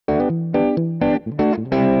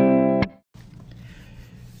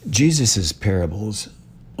Jesus' parables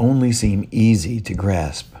only seem easy to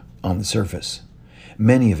grasp on the surface.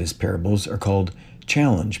 Many of his parables are called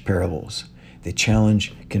challenge parables. They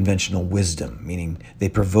challenge conventional wisdom, meaning they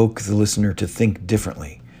provoke the listener to think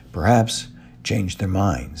differently, perhaps change their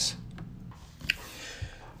minds.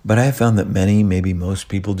 But I have found that many, maybe most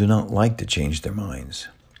people, do not like to change their minds.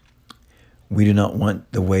 We do not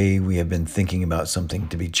want the way we have been thinking about something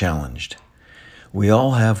to be challenged. We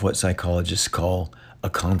all have what psychologists call a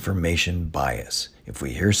confirmation bias. If we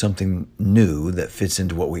hear something new that fits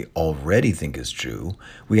into what we already think is true,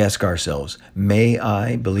 we ask ourselves, may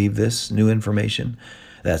I believe this new information?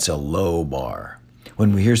 That's a low bar.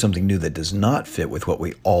 When we hear something new that does not fit with what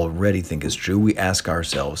we already think is true, we ask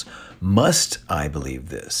ourselves, must I believe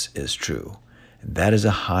this is true? That is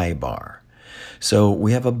a high bar. So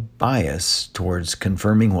we have a bias towards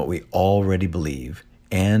confirming what we already believe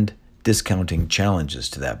and discounting challenges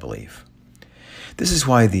to that belief. This is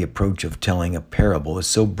why the approach of telling a parable is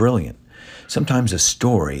so brilliant. Sometimes a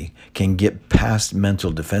story can get past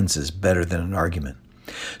mental defenses better than an argument.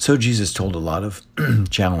 So Jesus told a lot of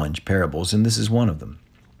challenge parables, and this is one of them.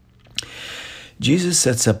 Jesus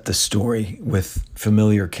sets up the story with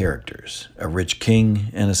familiar characters, a rich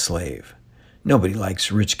king and a slave. Nobody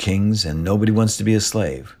likes rich kings, and nobody wants to be a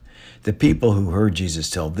slave. The people who heard Jesus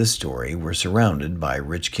tell this story were surrounded by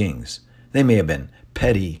rich kings. They may have been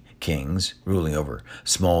petty kings ruling over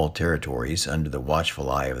small territories under the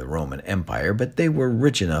watchful eye of the Roman Empire, but they were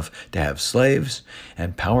rich enough to have slaves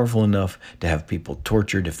and powerful enough to have people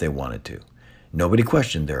tortured if they wanted to. Nobody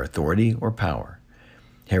questioned their authority or power.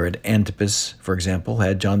 Herod Antipas, for example,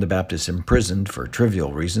 had John the Baptist imprisoned for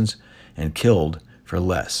trivial reasons and killed for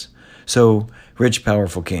less. So rich,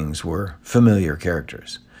 powerful kings were familiar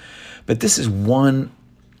characters. But this is one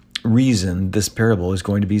reason this parable is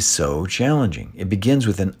going to be so challenging. It begins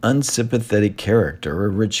with an unsympathetic character, a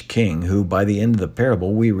rich king, who by the end of the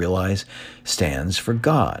parable we realize stands for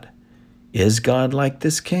God. Is God like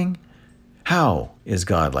this king? How is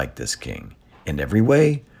God like this king? In every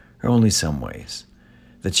way or only some ways?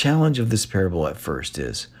 The challenge of this parable at first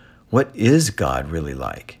is, what is God really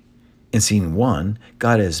like? In scene 1,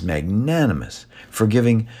 God is magnanimous,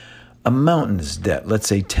 forgiving a mountainous debt, let's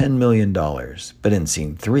say $10 million. But in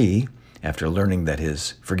scene 3, after learning that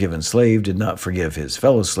his forgiven slave did not forgive his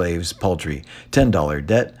fellow slave's paltry $10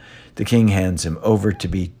 debt, the king hands him over to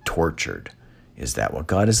be tortured. Is that what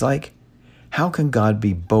God is like? How can God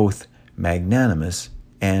be both magnanimous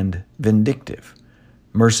and vindictive,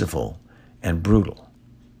 merciful and brutal?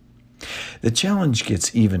 The challenge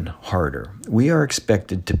gets even harder. We are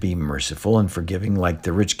expected to be merciful and forgiving like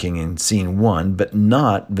the rich king in scene 1, but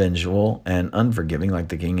not vengeful and unforgiving like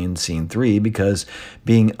the king in scene 3, because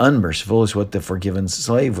being unmerciful is what the forgiven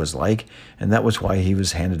slave was like, and that was why he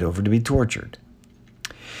was handed over to be tortured.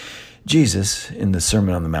 Jesus, in the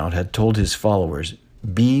Sermon on the Mount, had told his followers,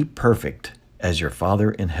 be perfect as your Father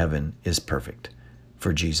in heaven is perfect.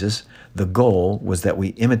 For Jesus, the goal was that we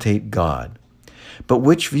imitate God. But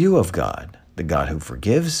which view of God? The God who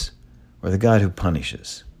forgives or the God who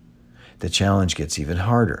punishes? The challenge gets even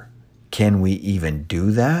harder. Can we even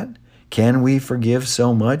do that? Can we forgive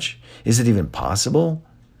so much? Is it even possible?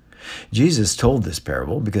 Jesus told this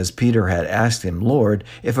parable because Peter had asked him, Lord,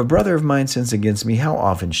 if a brother of mine sins against me, how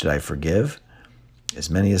often should I forgive? As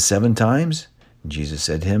many as 7 times? Jesus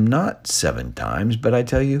said to him, not 7 times, but I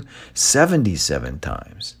tell you, 77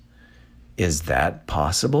 times. Is that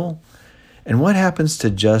possible? And what happens to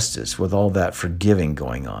justice with all that forgiving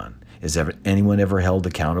going on? Is anyone ever held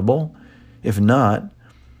accountable? If not,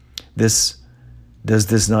 does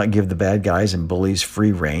this not give the bad guys and bullies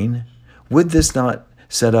free rein? Would this not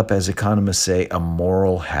set up, as economists say, a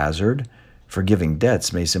moral hazard? Forgiving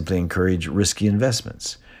debts may simply encourage risky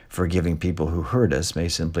investments. Forgiving people who hurt us may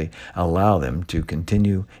simply allow them to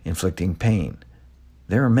continue inflicting pain.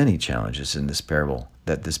 There are many challenges in this parable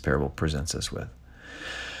that this parable presents us with.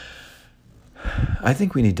 I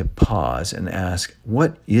think we need to pause and ask,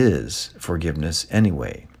 what is forgiveness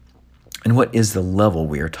anyway? And what is the level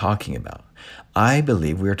we are talking about? I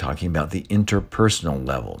believe we are talking about the interpersonal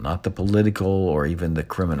level, not the political or even the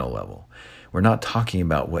criminal level. We're not talking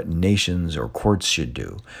about what nations or courts should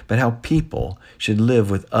do, but how people should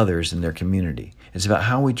live with others in their community. It's about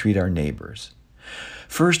how we treat our neighbors.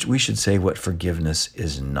 First, we should say what forgiveness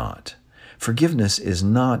is not. Forgiveness is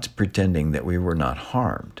not pretending that we were not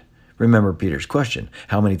harmed. Remember Peter's question,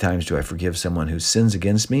 how many times do I forgive someone who sins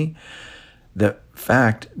against me? The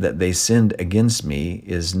fact that they sinned against me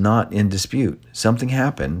is not in dispute. Something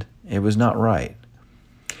happened. It was not right.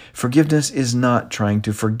 Forgiveness is not trying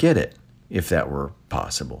to forget it, if that were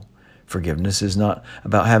possible. Forgiveness is not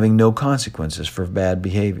about having no consequences for bad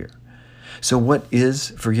behavior. So what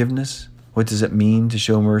is forgiveness? What does it mean to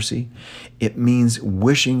show mercy? It means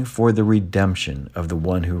wishing for the redemption of the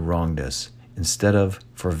one who wronged us instead of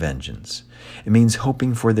for vengeance. It means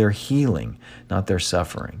hoping for their healing, not their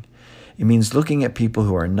suffering. It means looking at people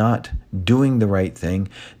who are not doing the right thing,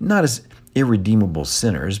 not as irredeemable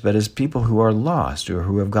sinners, but as people who are lost or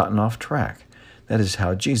who have gotten off track. That is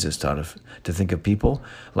how Jesus taught us to think of people,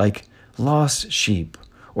 like lost sheep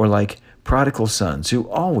or like prodigal sons who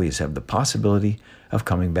always have the possibility of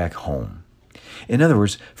coming back home. In other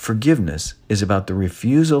words, forgiveness is about the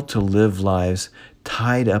refusal to live lives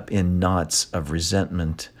tied up in knots of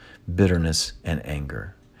resentment, bitterness, and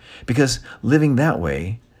anger. Because living that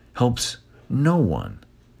way helps no one.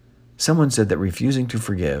 Someone said that refusing to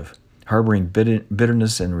forgive, harboring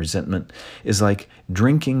bitterness and resentment, is like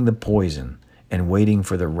drinking the poison and waiting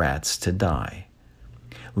for the rats to die.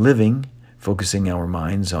 Living, focusing our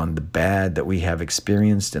minds on the bad that we have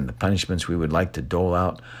experienced and the punishments we would like to dole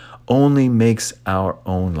out, only makes our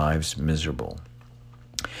own lives miserable.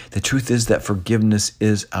 The truth is that forgiveness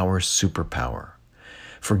is our superpower.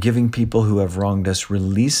 Forgiving people who have wronged us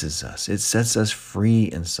releases us. It sets us free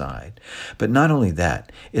inside. But not only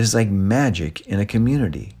that, it is like magic in a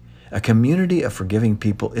community. A community of forgiving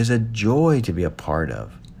people is a joy to be a part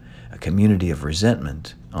of. A community of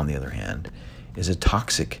resentment, on the other hand, is a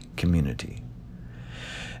toxic community.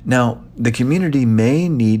 Now, the community may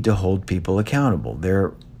need to hold people accountable.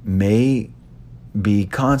 There may be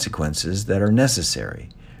consequences that are necessary.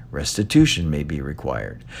 Restitution may be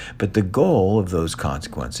required. But the goal of those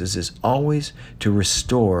consequences is always to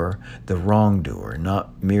restore the wrongdoer,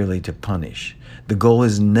 not merely to punish. The goal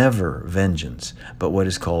is never vengeance, but what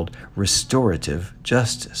is called restorative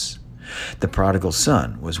justice. The prodigal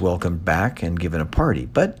son was welcomed back and given a party,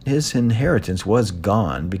 but his inheritance was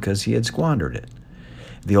gone because he had squandered it.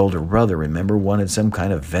 The older brother, remember, wanted some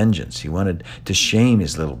kind of vengeance. He wanted to shame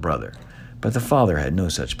his little brother, but the father had no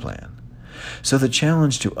such plan. So the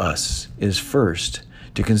challenge to us is first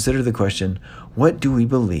to consider the question, what do we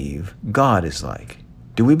believe God is like?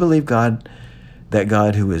 Do we believe that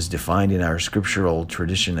God who is defined in our scriptural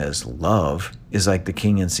tradition as love is like the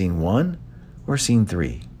king in scene 1 or scene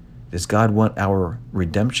 3? Does God want our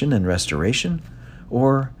redemption and restoration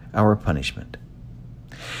or our punishment?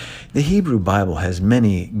 The Hebrew Bible has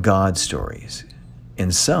many God stories.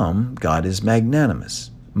 In some, God is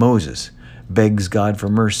magnanimous. Moses begs God for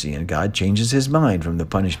mercy, and God changes his mind from the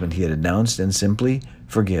punishment he had announced and simply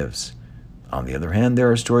forgives. On the other hand,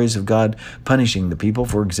 there are stories of God punishing the people,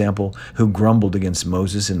 for example, who grumbled against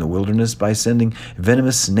Moses in the wilderness by sending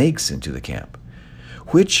venomous snakes into the camp.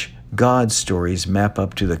 Which God stories map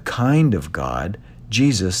up to the kind of God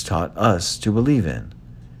Jesus taught us to believe in?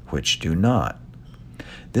 Which do not?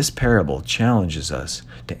 This parable challenges us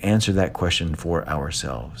to answer that question for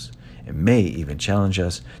ourselves. It may even challenge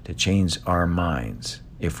us to change our minds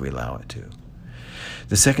if we allow it to.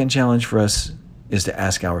 The second challenge for us is to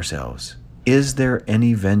ask ourselves, is there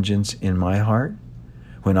any vengeance in my heart?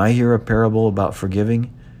 When I hear a parable about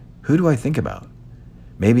forgiving, who do I think about?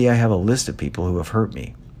 Maybe I have a list of people who have hurt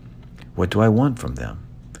me. What do I want from them?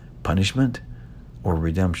 Punishment or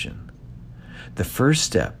redemption? The first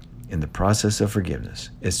step in the process of forgiveness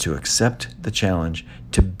is to accept the challenge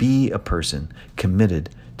to be a person committed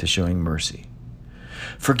to showing mercy.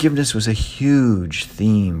 Forgiveness was a huge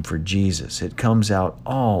theme for Jesus. It comes out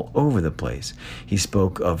all over the place. He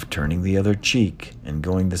spoke of turning the other cheek and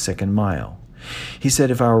going the second mile. He said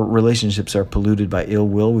if our relationships are polluted by ill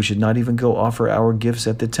will, we should not even go offer our gifts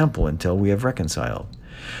at the temple until we have reconciled.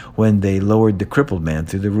 When they lowered the crippled man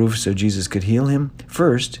through the roof so Jesus could heal him,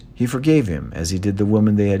 first he forgave him, as he did the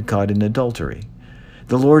woman they had caught in adultery.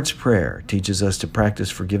 The Lord's Prayer teaches us to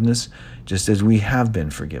practice forgiveness just as we have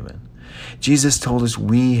been forgiven. Jesus told us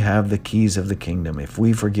we have the keys of the kingdom. If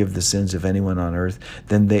we forgive the sins of anyone on earth,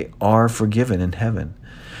 then they are forgiven in heaven.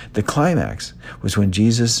 The climax was when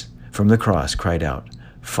Jesus from the cross cried out,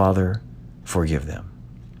 "Father, forgive them."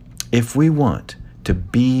 If we want to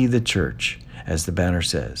be the church, as the banner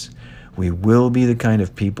says, we will be the kind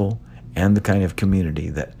of people and the kind of community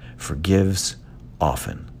that forgives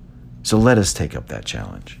often. So let us take up that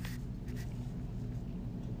challenge.